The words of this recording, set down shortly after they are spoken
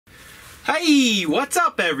Hey, what's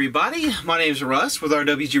up everybody? My name's Russ with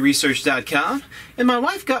rwgresearch.com, and my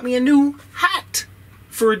wife got me a new hat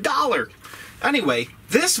for $1. Anyway,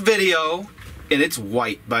 this video, and it's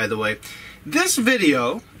white by the way, this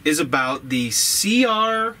video is about the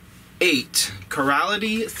CR8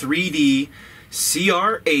 Creality3D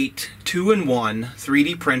CR8 2-in-1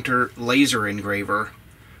 3D printer laser engraver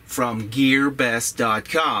from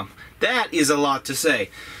GearBest.com. That is a lot to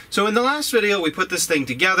say. So in the last video we put this thing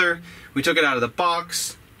together, we took it out of the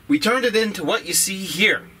box, we turned it into what you see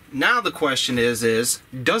here. Now the question is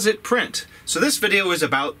does it print? So this video is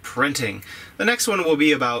about printing. The next one will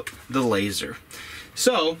be about the laser.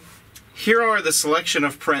 So here are the selection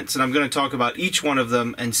of prints, and I'm going to talk about each one of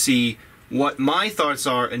them and see what my thoughts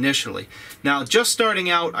are initially. Now, just starting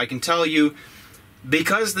out, I can tell you,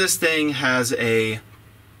 because this thing has a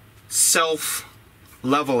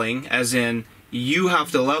self-leveling, as in you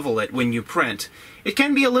have to level it when you print, it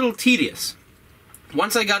can be a little tedious.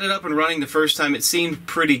 Once I got it up and running the first time, it seemed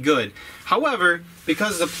pretty good. However,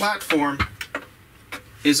 because the platform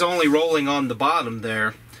is only rolling on the bottom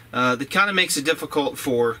there, that kind of makes it difficult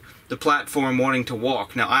for the platform wanting to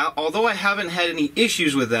walk. Now, although I haven't had any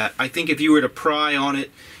issues with that, I think if you were to pry on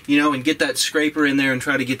it, you know, and get that scraper in there and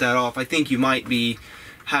try to get that off, I think you might be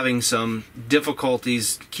having some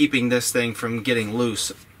difficulties keeping this thing from getting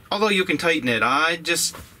loose. Although you can tighten it, I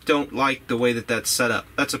just don't like the way that that's set up.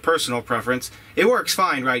 That's a personal preference. It works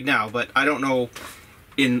fine right now, but I don't know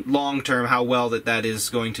in long term how well that is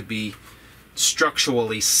going to be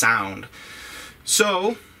structurally sound.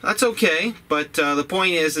 So that's okay, but the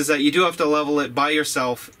point is that you do have to level it by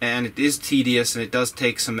yourself, and it is tedious, and it does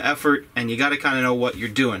take some effort, and you got to kind of know what you're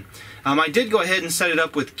doing. I did go ahead and set it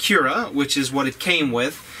up with Cura, which is what it came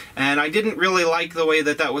with, and I didn't really like the way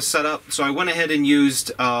that was set up, so I went ahead and used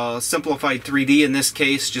Simplified 3D in this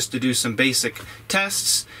case just to do some basic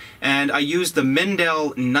tests, and I used the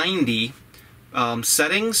Mendel 90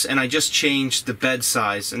 settings, and I just changed the bed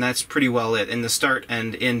size, and that's pretty well it, in the start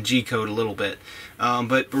and in G-code a little bit.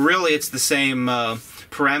 But really it's the same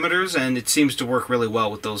parameters, and it seems to work really well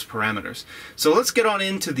with those parameters. So let's get on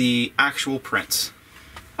into the actual prints.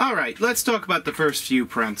 Alright, let's talk about the first few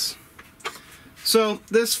prints. So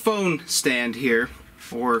this phone stand here,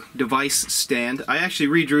 or device stand, I actually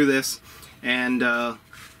redrew this, and that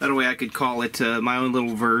way I could call it my own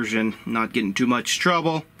little version, not getting too much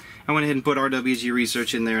trouble. I went ahead and put RWG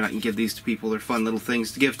Research in there, and I can give these to people. They're fun little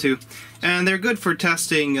things to give to. And they're good for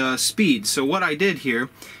testing speed. So what I did here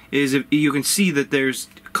is, if you can see that there's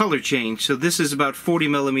color change. So this is about 40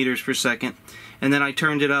 millimeters per second. And then I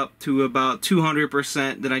turned it up to about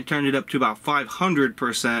 200%. Then I turned it up to about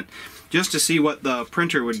 500%. Just to see what the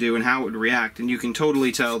printer would do and how it would react. And you can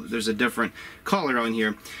totally tell that there's a different color on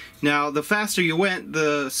here. Now, the faster you went,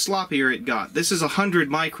 the sloppier it got. This is 100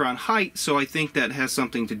 micron height, so I think that has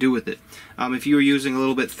something to do with it. If you were using a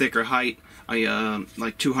little bit thicker height,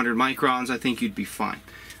 like 200 microns, I think you'd be fine.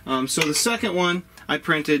 So the second one I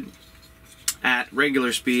printed at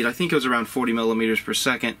regular speed. I think it was around 40 millimeters per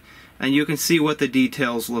second. And you can see what the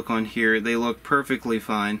details look on here. They look perfectly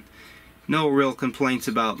fine. No real complaints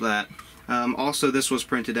about that. Also, this was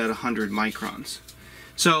printed at 100 microns.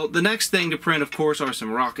 So the next thing to print, of course, are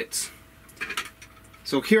some rockets.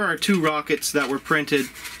 So here are two rockets that were printed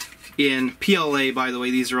in PLA, by the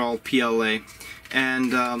way. These are all PLA.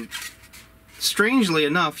 And strangely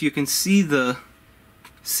enough, you can see the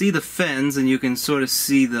fins, and you can sort of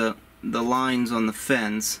see the lines on the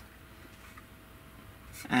fins.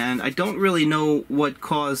 And I don't really know what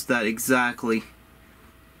caused that exactly,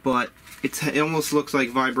 but it almost looks like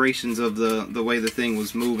vibrations of the way the thing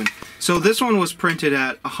was moving. So this one was printed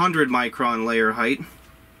at 100 micron layer height,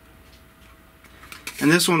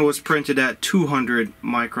 and this one was printed at 200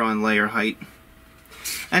 micron layer height.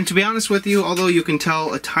 And to be honest with you, although you can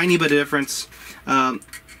tell a tiny bit of difference, I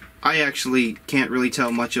actually can't really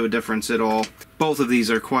tell much of a difference at all. Both of these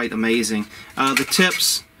are quite amazing. The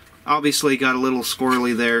tips obviously got a little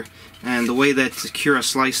squirrely there, and the way that Cura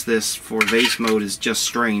sliced this for vase mode is just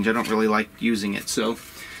strange. I don't really like using it, so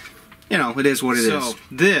you know, it is what it is.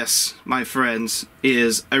 This, my friends,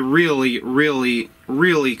 is a really, really,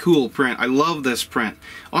 really cool print. I love this print.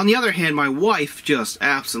 On the other hand, my wife just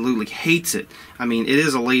absolutely hates it. I mean, it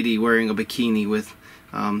is a lady wearing a bikini with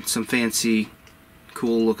some fancy,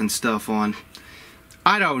 cool looking stuff on.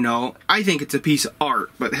 I don't know. I think it's a piece of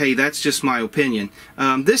art, but hey, that's just my opinion.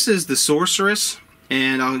 This is the Sorceress,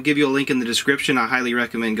 and I'll give you a link in the description. I highly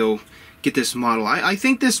recommend go get this model. I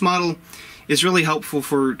think this model is really helpful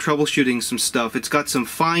for troubleshooting some stuff. It's got some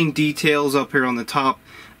fine details up here on the top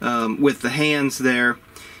with the hands there,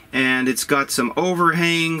 and it's got some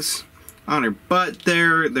overhangs. on her butt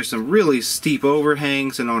there's some really steep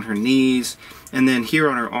overhangs, and on her knees, and then here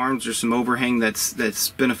on her arms there's some overhang that's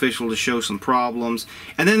beneficial to show some problems,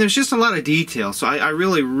 and then there's just a lot of detail. So I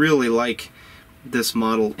really like this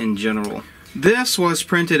model in general. This was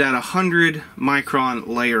printed at 100 micron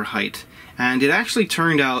layer height, and it actually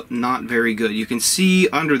turned out not very good. You can see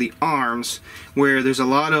under the arms where there's a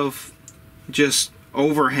lot of just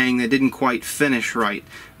overhang that didn't quite finish right,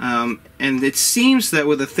 and it seems that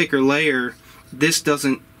with a thicker layer this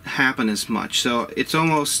doesn't happen as much. So it's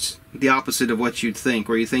almost the opposite of what you'd think,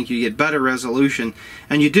 where you think you get better resolution,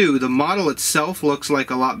 and you do. The model itself looks like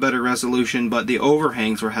a lot better resolution, but the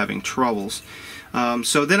overhangs were having troubles.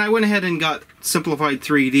 So then I went ahead and got Simplified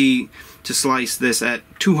 3D to slice this at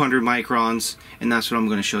 200 microns, and that's what I'm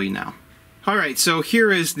going to show you now. Alright, so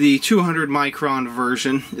here is the 200 micron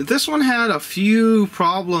version. This one had a few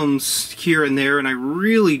problems here and there, and I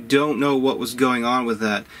really don't know what was going on with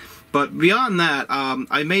that. But beyond that,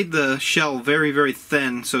 I made the shell very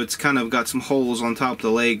thin, so it's kind of got some holes on top of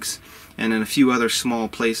the legs and in a few other small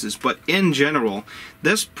places. But in general,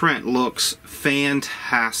 this print looks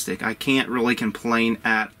fantastic. I can't really complain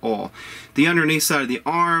at all. The underneath side of the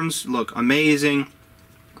arms look amazing.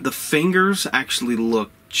 The fingers actually look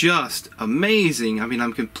just amazing. I mean,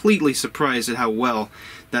 I'm completely surprised at how well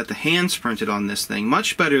that the hands printed on this thing.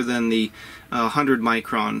 Much better than the 100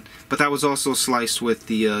 micron, but that was also sliced with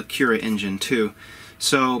the Cura engine too.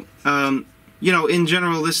 So, you know, in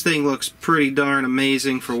general, this thing looks pretty darn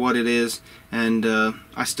amazing for what it is, and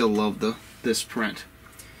I still love this print.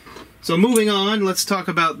 So moving on, let's talk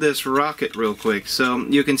about this rocket real quick. So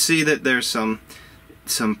you can see that there's some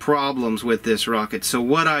problems with this rocket. So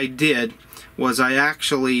what I did was I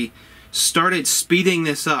actually started speeding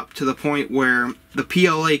this up to the point where the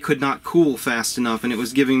PLA could not cool fast enough, and it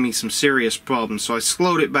was giving me some serious problems. So I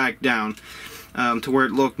slowed it back down to where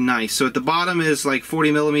it looked nice. So at the bottom is like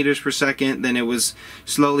 40 millimeters per second, then it was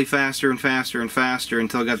slowly faster and faster and faster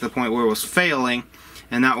until it got to the point where it was failing,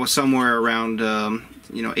 and that was somewhere around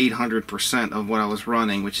you know, 800% of what I was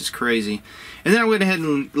running, which is crazy. And then I went ahead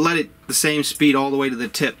and let it the same speed all the way to the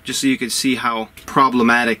tip, just so you could see how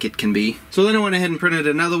problematic it can be. So then I went ahead and printed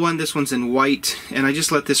another one. This one's in white, and I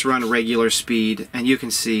just let this run regular speed, and you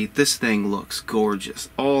can see this thing looks gorgeous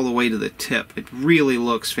all the way to the tip. It really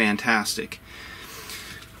looks fantastic.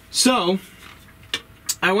 So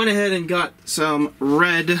I went ahead and got some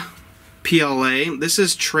red PLA. This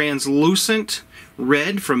is translucent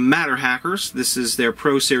red from Matter Hackers. This is their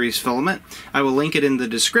Pro Series filament. I will link it in the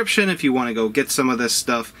description if you want to go get some of this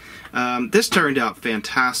stuff. This turned out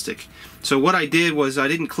fantastic. So what I did was I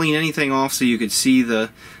didn't clean anything off so you could see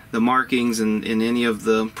the markings and any of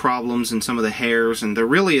the problems and some of the hairs, and there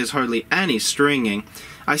really is hardly any stringing.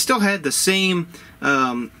 I still had the same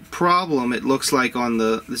problem, it looks like, on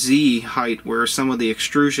the Z height, where some of the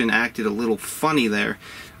extrusion acted a little funny there.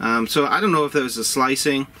 So I don't know if that was the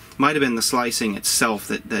slicing. Might have been the slicing itself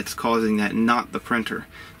that's causing that, not the printer.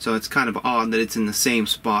 So it's kind of odd that it's in the same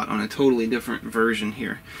spot on a totally different version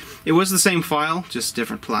here. It was the same file, just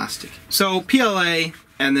different plastic. So PLA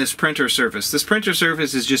and this printer surface. This printer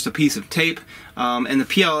surface is just a piece of tape, and the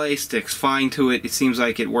PLA sticks fine to it. It seems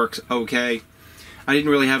like it works okay. I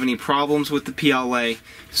didn't really have any problems with the PLA,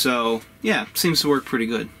 so yeah, seems to work pretty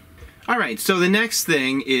good. Alright, so the next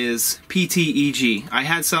thing is PTEG. I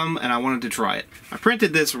had some and I wanted to try it. I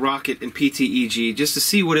printed this rocket in PTEG just to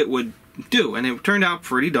see what it would do, and it turned out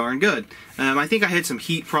pretty darn good. I think I had some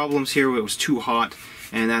heat problems here where it was too hot,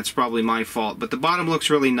 and that's probably my fault. But the bottom looks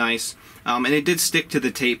really nice, and it did stick to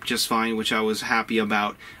the tape just fine, which I was happy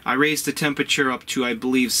about. I raised the temperature up to, I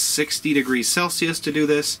believe, 60 degrees Celsius to do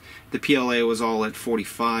this. The PLA was all at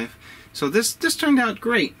 45. So this turned out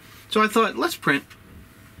great. So I thought, let's print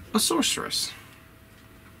a Sorceress.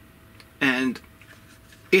 And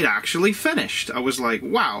it actually finished. I was like,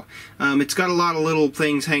 wow. It's got a lot of little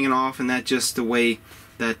things hanging off, and that's just the way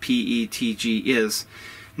that PETG is.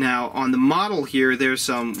 Now, on the model here, there's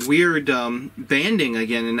some weird banding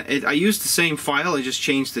again, and I used the same file, I just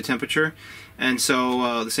changed the temperature, and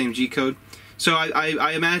so the same G-code. So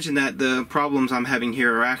I imagine that the problems I'm having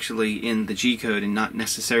here are actually in the G-code and not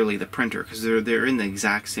necessarily the printer, because they're in the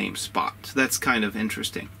exact same spot. So that's kind of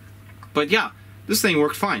interesting. But yeah, this thing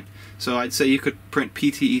worked fine. So I'd say you could print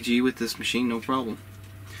PTEG with this machine, no problem.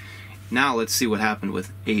 Now let's see what happened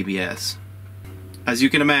with ABS. As you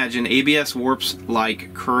can imagine, ABS warps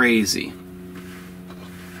like crazy.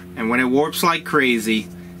 And when it warps like crazy,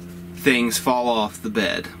 things fall off the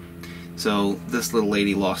bed. So this little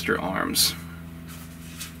lady lost her arms.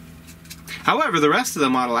 However, the rest of the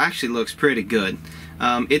model actually looks pretty good.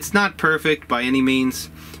 It's not perfect by any means,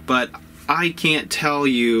 but I can't tell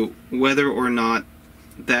you whether or not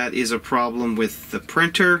that is a problem with the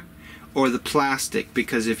printer or the plastic,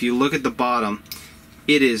 because if you look at the bottom,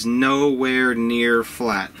 it is nowhere near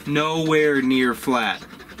flat. Nowhere near flat.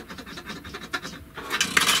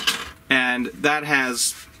 And that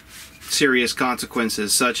has serious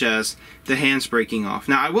consequences, such as the hands breaking off.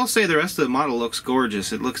 Now, I will say the rest of the model looks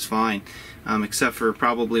gorgeous. It looks fine, except for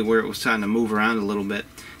probably where it was trying to move around a little bit.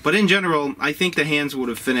 But in general, I think the hands would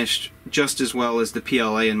have finished just as well as the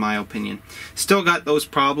PLA, in my opinion. Still got those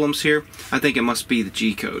problems here. I think it must be the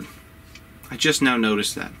G-code. I just now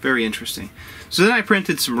noticed that. Very interesting. So then I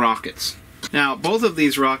printed some rockets. Now, both of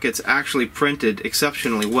these rockets actually printed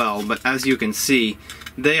exceptionally well, but as you can see,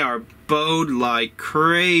 they are bowed like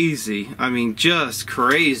crazy. I mean, just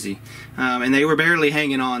crazy. And they were barely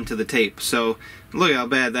hanging on to the tape. So look how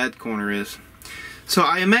bad that corner is. So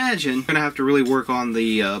I imagine I'm going to have to really work on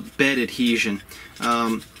the bed adhesion.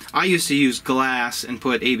 I used to use glass and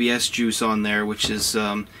put ABS juice on there, which is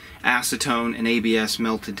acetone and ABS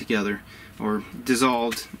melted together, or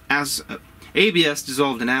dissolved. ABS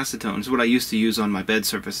dissolved in acetone is what I used to use on my bed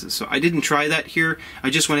surfaces. So I didn't try that here. I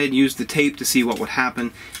just went ahead and used the tape to see what would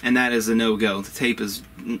happen, and that is a no-go. The tape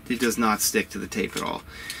it does not stick to the tape at all.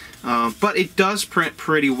 But it does print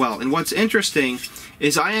pretty well. And what's interesting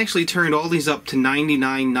is I actually turned all these up to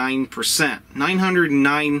 999%.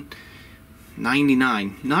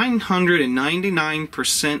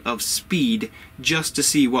 999% of speed just to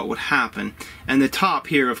see what would happen. And the top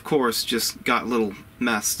here, of course, just got a little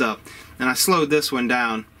messed up. And I slowed this one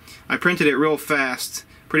down. I printed it real fast,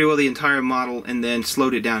 pretty well the entire model, and then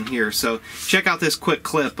slowed it down here. So check out this quick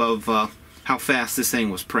clip of how fast this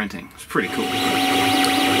thing was printing. It's pretty cool.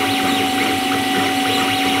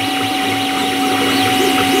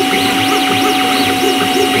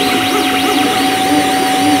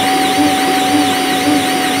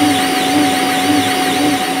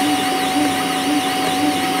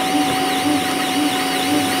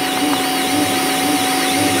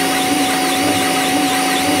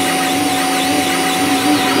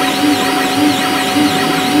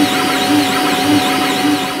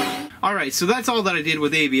 Alright, so that's all that I did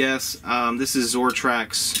with ABS. This is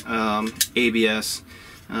Zortrax ABS.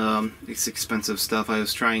 It's expensive stuff. I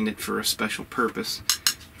was trying it for a special purpose,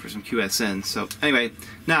 for some QSN. So anyway,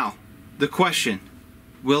 now, the question,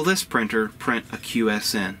 will this printer print a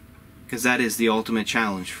QSN? Because that is the ultimate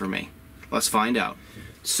challenge for me. Let's find out.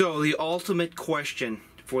 So the ultimate question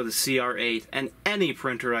for the CR8 and any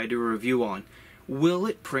printer I do a review on, will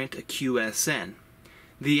it print a QSN?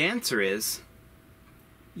 The answer is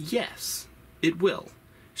yes, it will.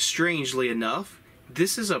 Strangely enough,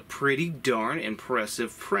 this is a pretty darn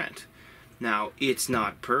impressive print. Now, it's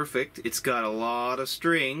not perfect. It's got a lot of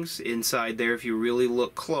strings inside there if you really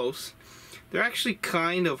look close. They're actually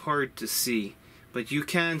kind of hard to see, but you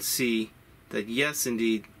can see that yes,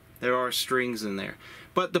 indeed, there are strings in there.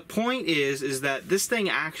 But the point is that this thing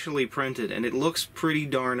actually printed, and it looks pretty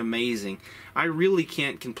darn amazing. I really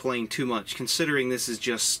can't complain too much, considering this is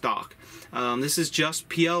just stock. This is just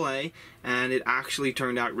PLA, and it actually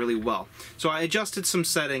turned out really well. So I adjusted some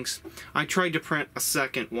settings. I tried to print a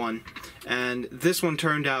second one, and this one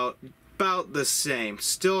turned out about the same.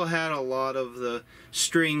 Still had a lot of the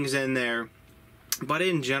strings in there, but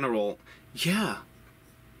in general, yeah,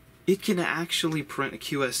 it can actually print a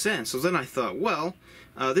QSN. So then I thought, well,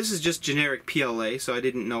 this is just generic PLA, so I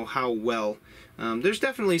didn't know how well. There's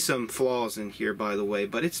definitely some flaws in here, by the way,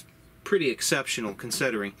 but it's pretty exceptional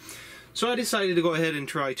considering. So I decided to go ahead and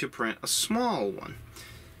try to print a small one.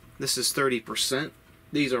 This is 30%.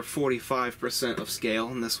 These are 45% of scale,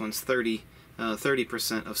 and this one's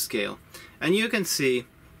 30% of scale. And you can see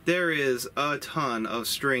there is a ton of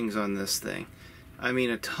strings on this thing. I mean,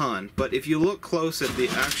 a ton. But if you look close at the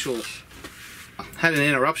actual... had an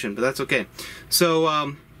interruption, but that's okay.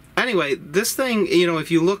 So, anyway, this thing, you know,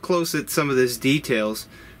 if you look close at some of these details,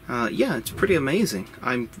 yeah, it's pretty amazing.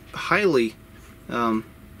 I'm highly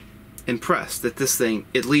impressed that this thing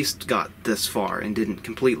at least got this far and didn't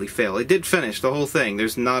completely fail. It did finish the whole thing.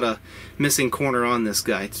 There's not a missing corner on this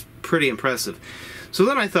guy. It's pretty impressive. So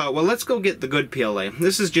then I thought, well, let's go get the good PLA.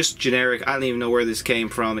 This is just generic. I don't even know where this came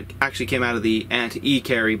from. It actually came out of the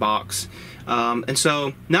Ecarry box. And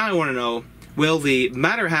so now I want to know, will the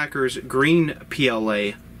Matter Hackers green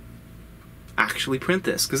PLA actually print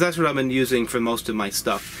this? Because that's what I've been using for most of my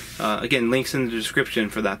stuff. Again, links in the description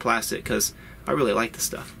for that plastic, because I really like the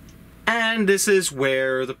stuff. And this is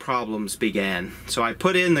where the problems began. So I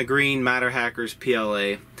put in the green Matter Hackers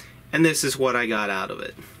PLA, and this is what I got out of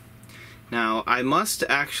it. Now, I must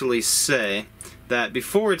actually say that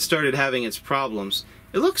before it started having its problems,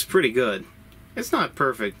 it looks pretty good. It's not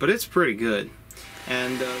perfect, but it's pretty good.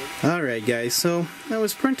 And alright guys, so I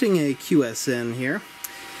was printing a QSN here,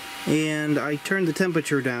 and I turned the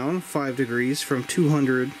temperature down 5 degrees from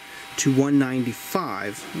 200 to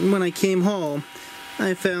 195. And when I came home,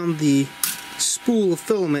 I found the spool of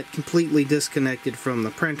filament completely disconnected from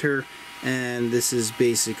the printer, and this is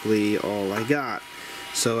basically all I got.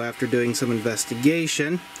 So after doing some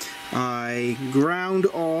investigation, I ground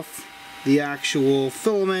off the actual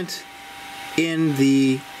filament in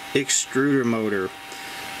the extruder motor.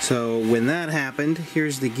 So when that happened,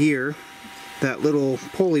 here's the gear. That little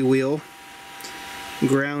pulley wheel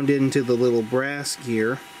ground into the little brass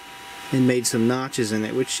gear and made some notches in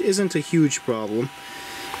it, which isn't a huge problem.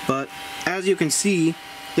 But as you can see,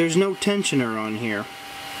 there's no tensioner on here.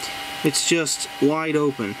 It's just wide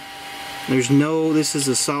open. This is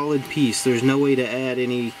a solid piece. There's no way to add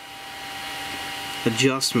any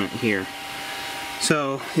adjustment here.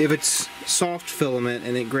 So if it's soft filament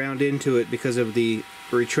and it ground into it because of the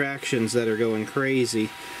retractions that are going crazy,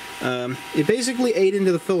 it basically ate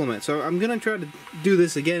into the filament. So I'm going to try to do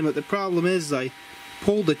this again, but the problem is I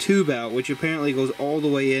pulled the tube out, which apparently goes all the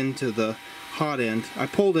way into the hot end. I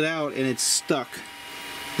pulled it out and it's stuck.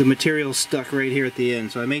 The material's stuck right here at the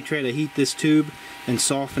end. So I may try to heat this tube and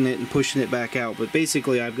soften it and pushing it back out. But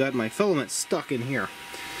basically I've got my filament stuck in here.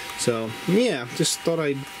 So yeah, just thought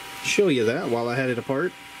I'd show you that while I had it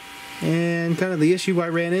apart. And kind of the issue I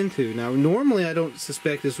ran into. Now normally I don't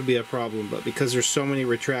suspect this would be a problem, but because there's so many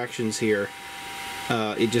retractions here,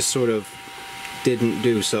 it just sort of didn't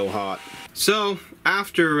do so hot. So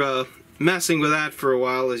after messing with that for a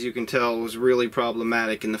while, as you can tell, it was really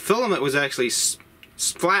problematic, and the filament was actually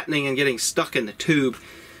flattening and getting stuck in the tube.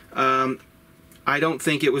 I don't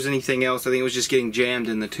think it was anything else. I think it was just getting jammed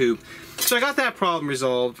in the tube. So I got that problem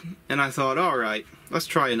resolved, and I thought, alright, let's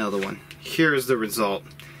try another one. Here's the result.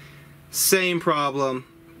 Same problem,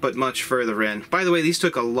 but much further in. By the way, these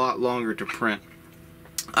took a lot longer to print.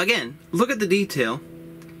 Again, look at the detail.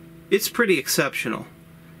 It's pretty exceptional,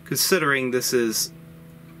 considering this is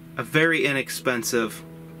a very inexpensive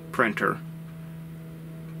printer.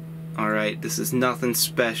 Alright, this is nothing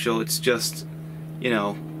special. It's just, you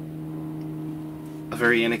know, a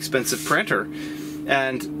very inexpensive printer.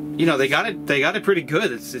 And, you know, they got it pretty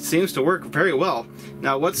good. It seems to work very well.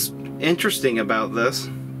 Now, what's interesting about this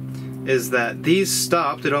is that these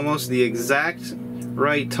stopped at almost the exact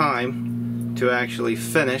right time to actually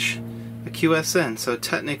finish the QSN. So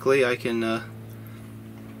technically I can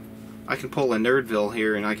pull a NERDVille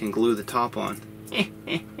here and I can glue the top on. If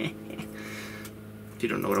you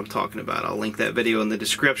don't know what I'm talking about, I'll link that video in the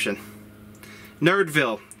description.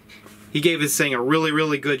 NERDVille, he gave this thing a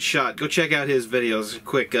really good shot. Go check out his videos. A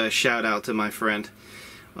quick shout out to my friend.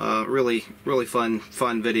 Really fun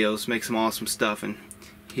videos, make some awesome stuff, and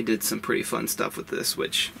he did some pretty fun stuff with this,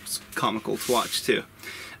 which was comical to watch too.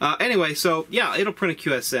 Anyway, so yeah, it'll print a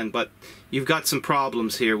QSN, but you've got some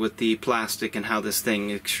problems here with the plastic and how this thing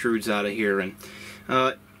extrudes out of here, and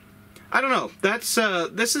I don't know.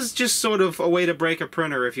 This is just sort of a way to break a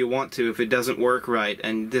printer if you want to, if it doesn't work right,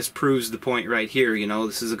 and this proves the point right here. You know,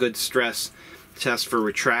 this is a good stress test for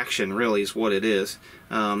retraction, really, is what it is.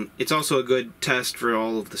 It's also a good test for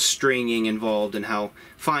all of the stringing involved and how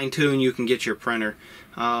fine-tuned you can get your printer.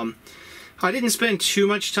 I didn't spend too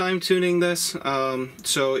much time tuning this,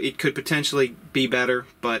 so it could potentially be better,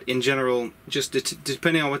 but in general, just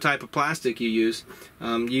depending on what type of plastic you use,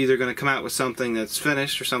 you're either going to come out with something that's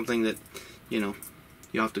finished or something that, you know,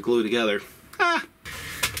 you have to glue together.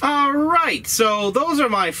 Alright, so those are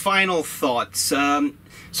my final thoughts.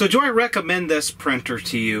 So do I recommend this printer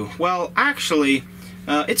to you? Well, actually,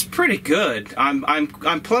 it's pretty good.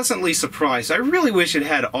 I'm pleasantly surprised. I really wish it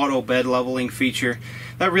had auto bed leveling feature.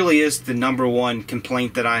 That really is the #1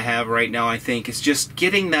 complaint that I have right now, I think. It's just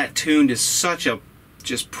getting that tuned is such a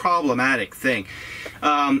just problematic thing.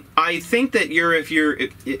 I think that if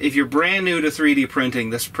you're brand new to 3D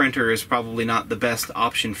printing, this printer is probably not the best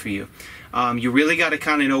option for you. You really got to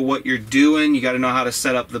kind of know what you're doing. You got to know how to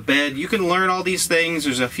set up the bed. You can learn all these things.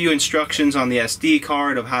 There's a few instructions on the SD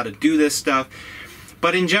card of how to do this stuff.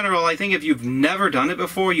 But in general, I think if you've never done it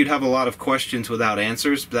before, you'd have a lot of questions without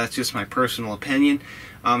answers. But that's just my personal opinion.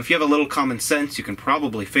 If you have a little common sense, you can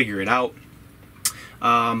probably figure it out.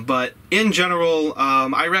 But in general,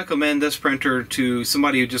 I recommend this printer to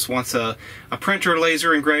somebody who just wants a printer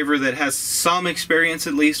laser engraver that has some experience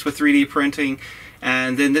at least with 3D printing,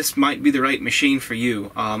 and then this might be the right machine for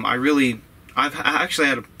you. I've actually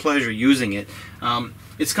had a pleasure using it.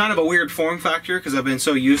 It's kind of a weird form factor because I've been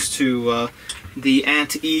so used to the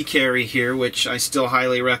Ecarry here, which I still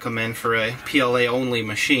highly recommend for a PLA only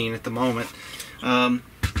machine at the moment.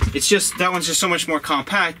 It's just, that one's just so much more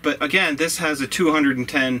compact, but again, this has a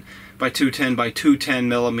 210 by 210 by 210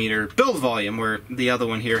 millimeter build volume, where the other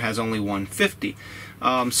one here has only 150.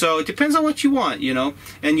 So it depends on what you want, you know.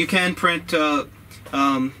 And you can print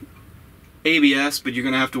ABS, but you're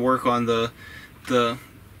going to have to work on the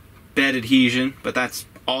bed adhesion, but that's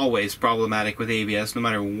always problematic with ABS, no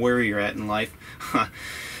matter where you're at in life.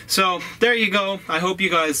 So there you go. I hope you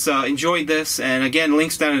guys enjoyed this, and again,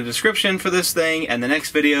 links down in the description for this thing. And the next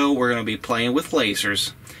video, we're going to be playing with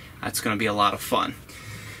lasers. That's going to be a lot of fun.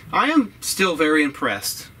 I am still very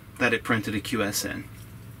impressed that it printed a QSN,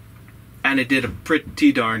 and it did a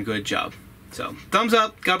pretty darn good job. So thumbs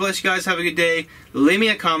up. God bless you guys. Have a good day. Leave me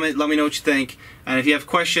a comment. Let me know what you think. And if you have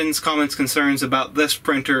questions, comments, concerns about this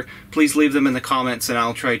printer, please leave them in the comments, and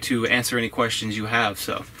I'll try to answer any questions you have.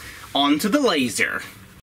 So on to the laser.